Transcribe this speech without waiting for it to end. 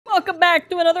welcome back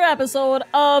to another episode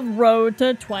of Road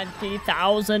to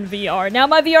 20,000 VR. Now,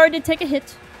 my VR did take a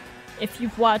hit. If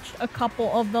you've watched a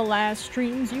couple of the last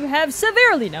streams, you have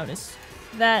severely noticed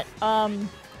that,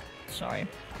 sorry, I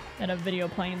had a video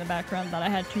playing in the background that I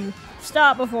had to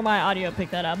stop before my audio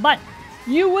picked that up. But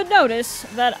you would notice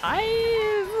that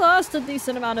I've lost a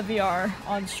decent amount of VR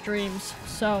on streams,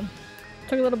 so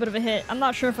took a little bit of a hit. I'm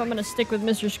not sure if I'm going to stick with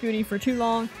Mr. Scooty for too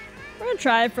long. We're going to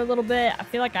try it for a little bit. I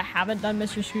feel like I haven't done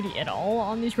Mr. Scooty at all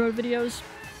on these road videos.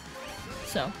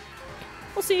 So,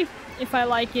 we'll see if I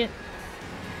like it.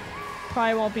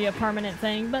 Probably won't be a permanent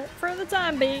thing, but for the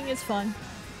time being, it's fun.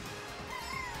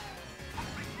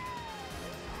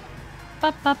 Oh,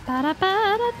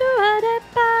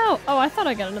 I thought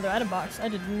I got another item box. I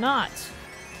did not.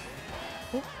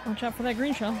 Oh, watch out for that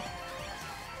green shell.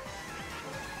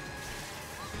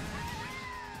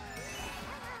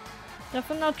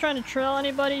 Definitely not trying to trail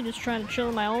anybody, just trying to chill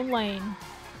in my own lane.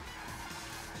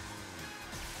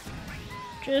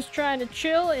 Just trying to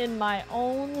chill in my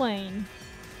own lane.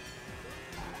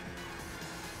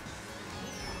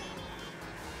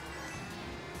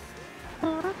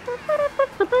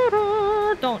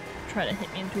 Don't try to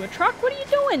hit me into a truck. What are you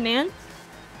doing, man?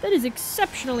 That is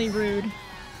exceptionally rude.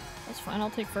 That's fine, I'll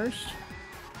take first.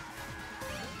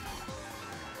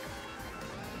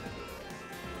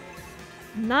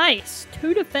 Nice!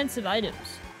 2 defensive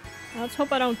items. Now let's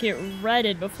hope I don't get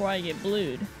redded before I get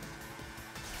blued.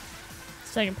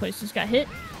 Second place just got hit.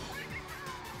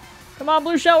 Come on,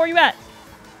 blue shell, where you at?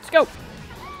 Let's go!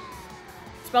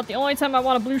 It's about the only time I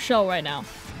want a blue shell right now.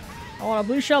 I want a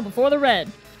blue shell before the red.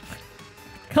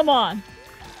 Come on!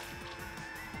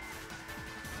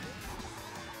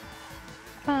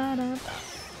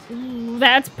 Ooh,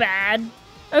 that's bad.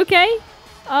 Okay.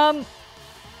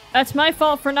 That's my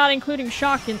fault for not including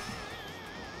shock in...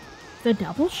 The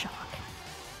double shock.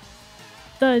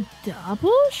 The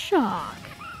double shock.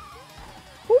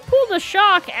 Who pulled a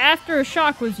shock after a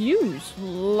shock was used?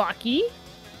 Lucky.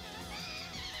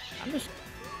 I'm just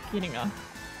getting a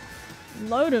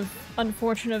load of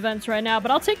unfortunate events right now, but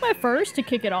I'll take my first to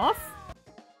kick it off.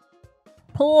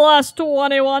 Plus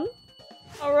 21.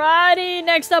 Alrighty,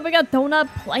 next up we got Donut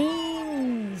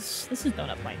Plains. This is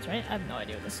Donut Plains, right? I have no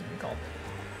idea what this is called.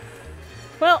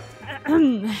 Well,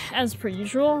 as per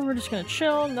usual, we're just gonna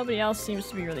chill. Nobody else seems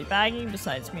to be really bagging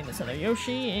besides me and this other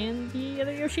Yoshi, and the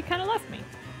other Yoshi kind of left me.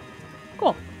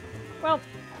 Cool. Well,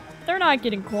 they're not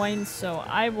getting coins, so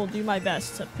I will do my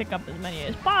best to pick up as many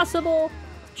as possible.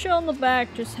 Chill in the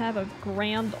back, just have a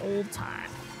grand old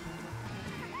time.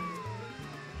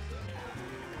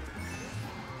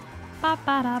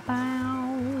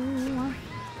 Ba-ba-da-bow.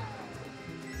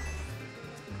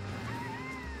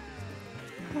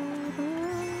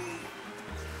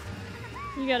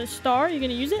 You got a star? You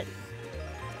gonna use it?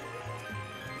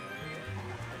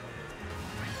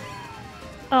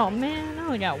 Oh man, I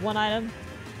only got 1 item.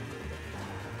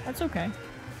 That's okay.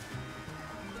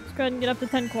 Let's go ahead and get up to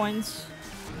 10 coins.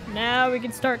 Now we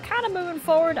can start kind of moving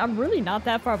forward. I'm really not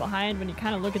that far behind when you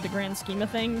kind of look at the grand scheme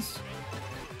of things.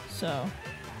 So,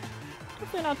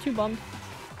 definitely not too bummed.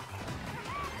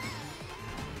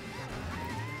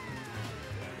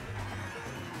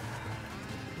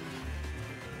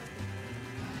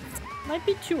 Might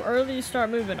be too early to start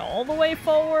moving all the way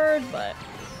forward, but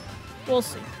we'll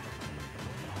see.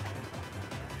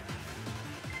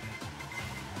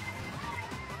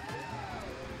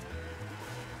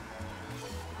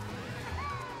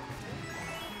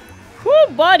 Whew,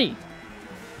 buddy!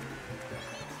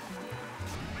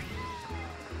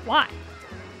 Why?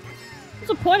 What's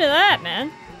the point of that,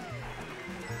 man?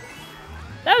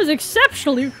 That was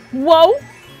exceptionally... Whoa!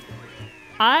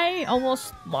 I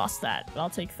almost lost that, but I'll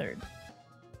take third.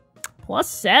 Plus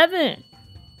 7!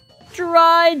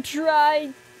 Dry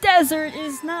desert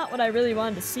is not what I really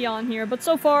wanted to see on here, but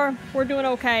so far, we're doing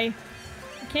okay.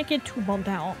 I can't get too bummed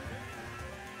out.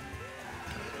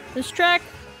 This track,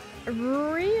 I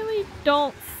really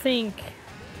don't think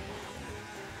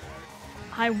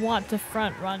I want to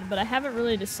front run, but I haven't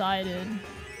really decided.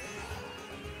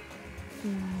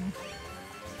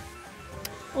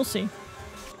 We'll see.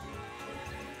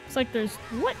 It's like there's...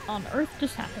 What on earth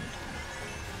just happened?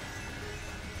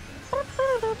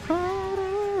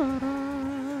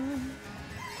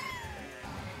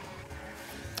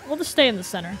 We'll just stay in the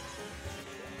center.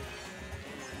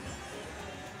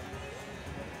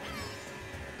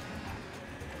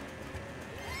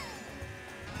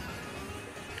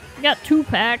 We got 2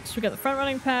 packs. We got the front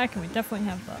running pack, and we definitely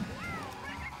have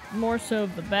the more so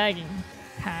of the bagging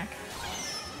pack.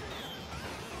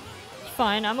 It's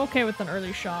fine. I'm okay with an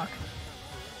early shock.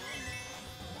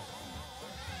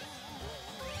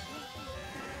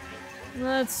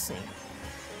 Let's see.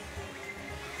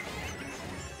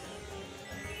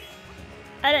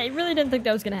 I really didn't think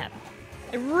that was gonna happen.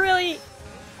 I really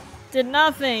did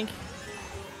not think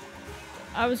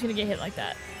I was gonna get hit like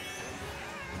that.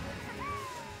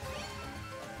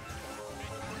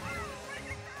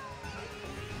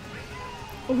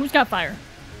 Oh, who's got fire?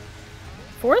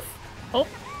 Fourth? Oh.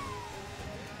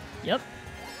 Yep.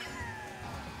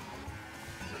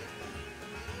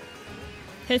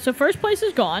 Okay, so first place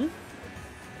is gone.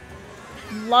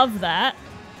 Love that.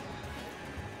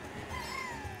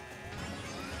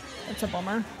 That's a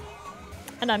bummer.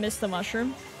 And I missed the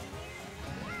mushroom.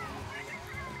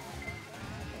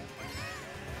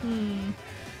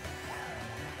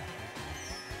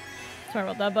 Sorry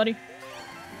about that, buddy.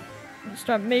 I'm gonna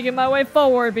start making my way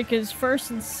forward because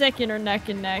first and second are neck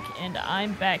and neck, and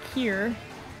I'm back here.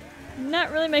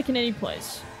 Not really making any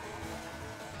plays.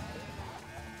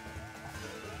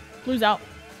 Blue's out.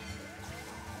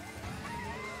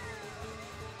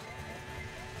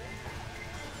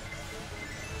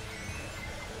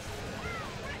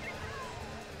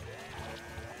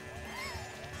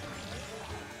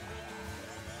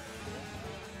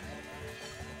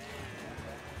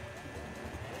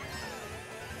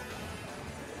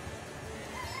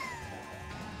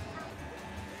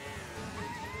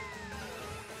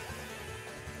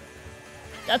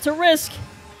 That's a risk.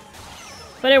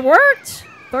 But it worked!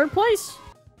 Third place.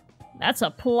 That's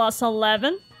a plus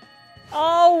 11.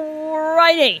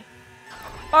 Alrighty.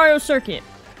 Mario Circuit.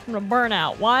 I'm gonna burn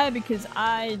out. Why? Because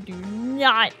I do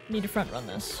not need to front run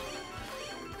this.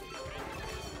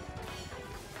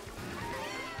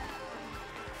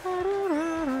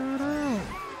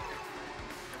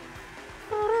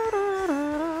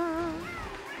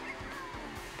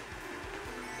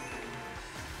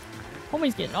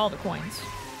 Homie's getting all the coins.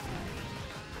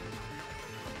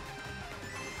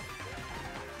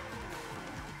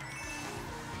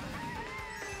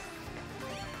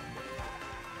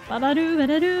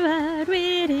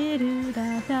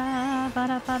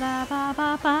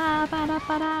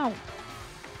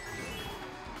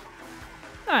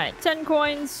 Alright, 10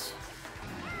 coins.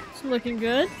 It's looking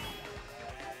good.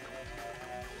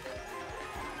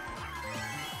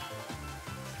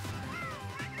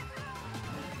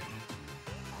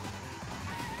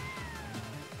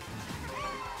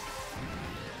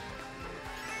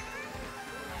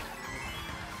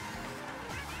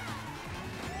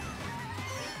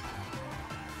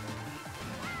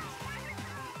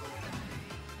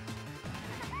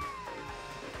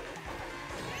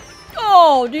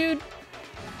 Oh, dude.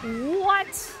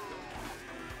 What?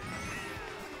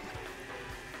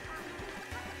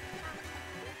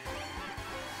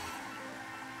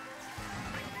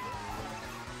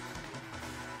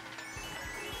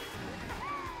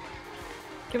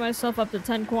 Get myself up to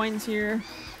 10 coins here.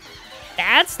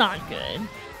 That's not good.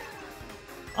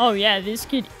 Oh yeah, this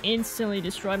could instantly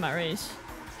destroy my race.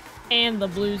 And the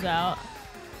blue's out.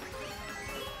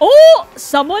 Oh!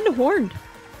 Someone horned.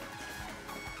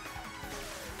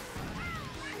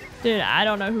 Dude, I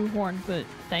don't know who horned, but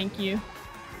thank you.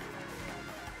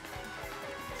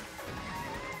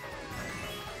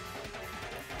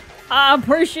 I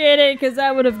appreciate it, because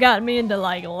that would have gotten me into,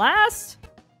 like, last.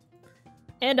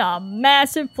 And a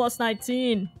massive plus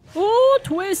 19. Ooh,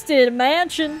 Twisted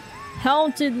Mansion.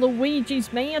 Haunted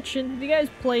Luigi's Mansion. Have you guys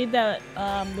played that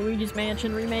Luigi's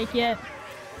Mansion remake yet?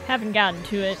 Haven't gotten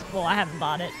to it. Well, I haven't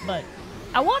bought it, but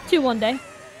I want to one day.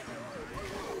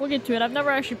 We'll get to it. I've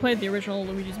never actually played the original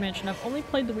Luigi's Mansion. I've only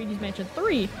played Luigi's Mansion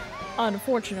 3,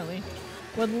 unfortunately.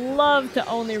 Would love to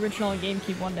own the original on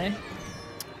GameCube one day.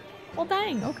 Well,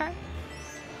 dang, okay.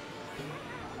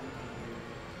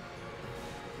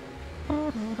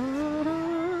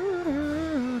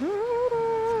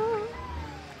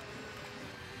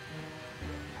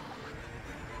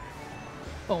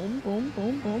 Boom, boom,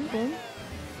 boom, boom, boom.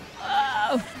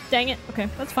 Oh, dang it. Okay,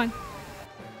 that's fine.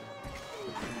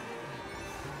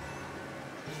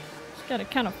 Gotta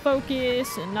kind of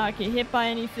focus and not get hit by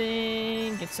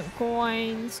anything, get some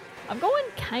coins. I'm going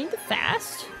kind of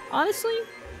fast, honestly.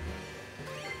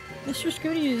 Mr.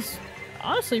 Scooty is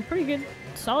honestly pretty good,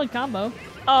 solid combo.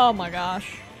 Oh my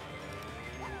gosh.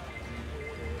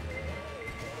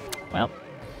 Well,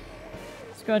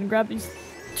 let's go ahead and grab these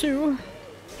two.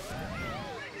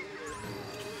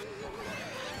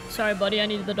 Sorry buddy, I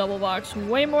needed the double box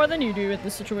way more than you do at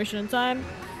this situation in time.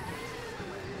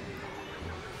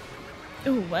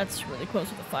 Ooh, that's really close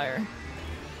to the fire.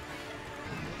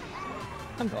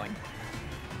 I'm going.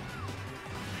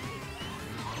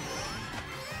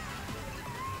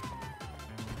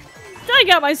 I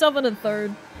got myself in a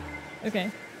third.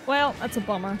 Okay. Well, that's a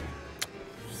bummer.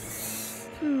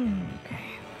 Okay.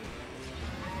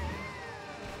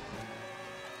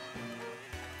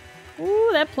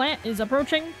 Ooh, that plant is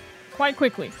approaching quite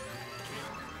quickly.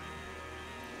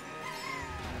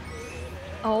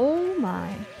 Oh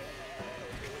my.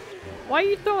 Why are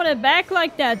you throwing it back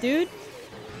like that, dude?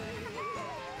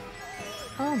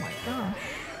 Oh my gosh.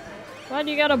 Glad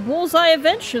you got a bullseye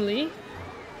eventually.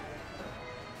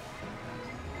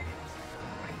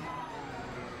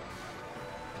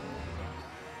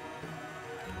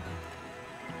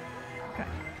 Okay.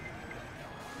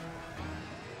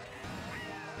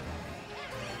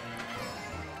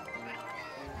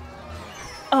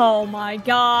 Oh my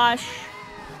gosh.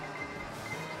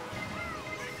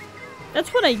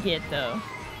 That's what I get, though.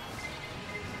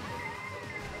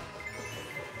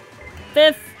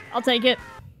 5th. I'll take it.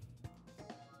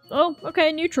 Oh,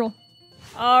 okay, neutral.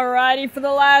 Alrighty, for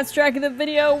the last track of the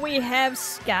video, we have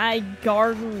Sky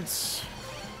Gardens.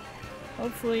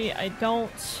 Hopefully, I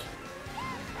don't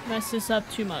mess this up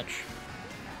too much.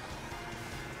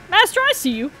 Master, I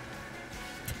see you!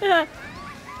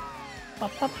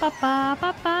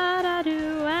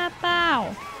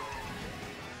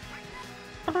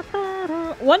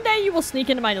 One day you will sneak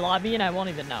into my lobby and I won't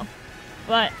even know.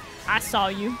 But I saw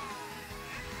you.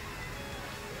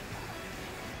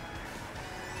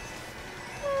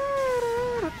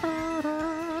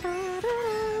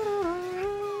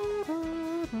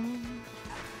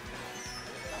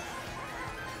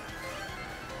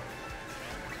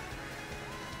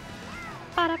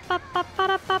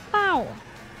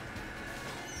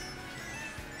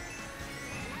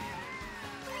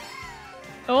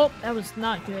 Oh, that was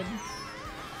not good.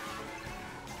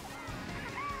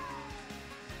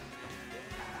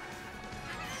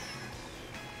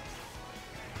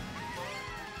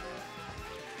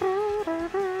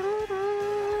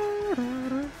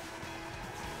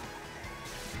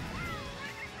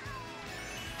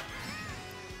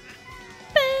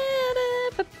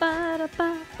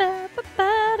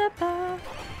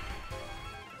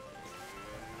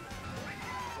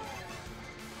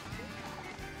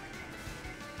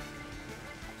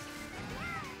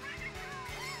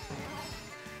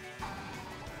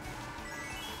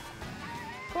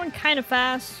 Going kind of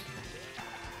fast,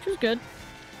 which is good.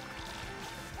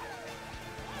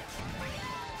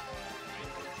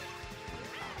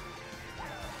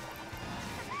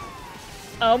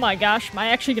 Oh my gosh, am I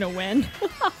actually gonna win?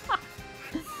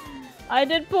 I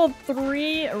did pull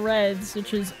 3 reds,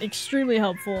 which is extremely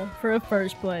helpful for a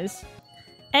first place.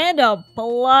 And a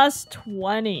plus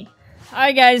 20.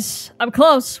 Alright guys, I'm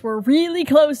close. We're really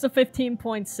close to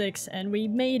 15.6, and we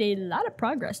made a lot of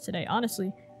progress today,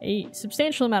 honestly. A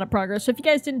substantial amount of progress. So if you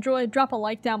guys did enjoy, drop a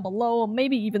like down below,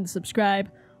 maybe even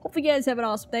subscribe. Hopefully you guys have an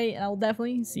awesome day, and I will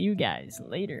definitely see you guys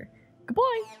later.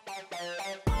 Goodbye!